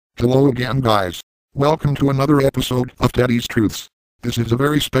Hello again guys. Welcome to another episode of Teddy's Truths. This is a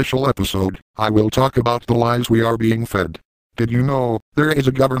very special episode. I will talk about the lies we are being fed. Did you know there is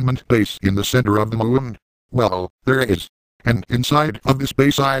a government base in the center of the moon? Well, there is. And inside of this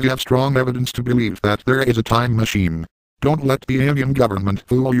base I have strong evidence to believe that there is a time machine. Don't let the alien government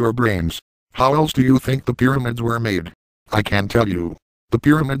fool your brains. How else do you think the pyramids were made? I can tell you. The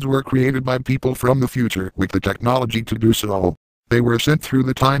pyramids were created by people from the future with the technology to do so. They were sent through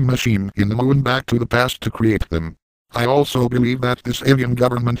the time machine in the moon back to the past to create them. I also believe that this alien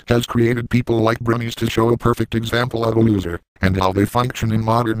government has created people like bronies to show a perfect example of a loser, and how they function in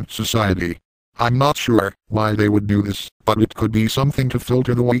modern society. I'm not sure why they would do this, but it could be something to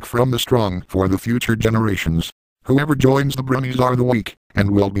filter the weak from the strong for the future generations. Whoever joins the bronies are the weak,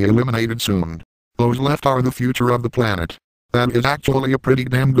 and will be eliminated soon. Those left are the future of the planet. That is actually a pretty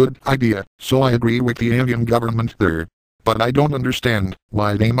damn good idea, so I agree with the alien government there. But I don't understand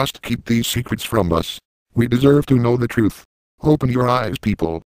why they must keep these secrets from us. We deserve to know the truth. Open your eyes,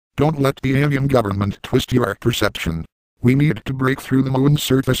 people. Don't let the alien government twist your perception. We need to break through the moon's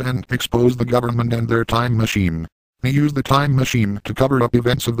surface and expose the government and their time machine. They use the time machine to cover up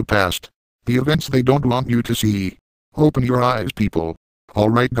events of the past. The events they don't want you to see. Open your eyes, people.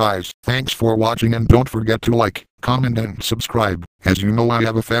 Alright guys, thanks for watching and don't forget to like, comment and subscribe, as you know I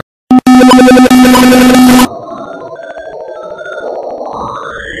have a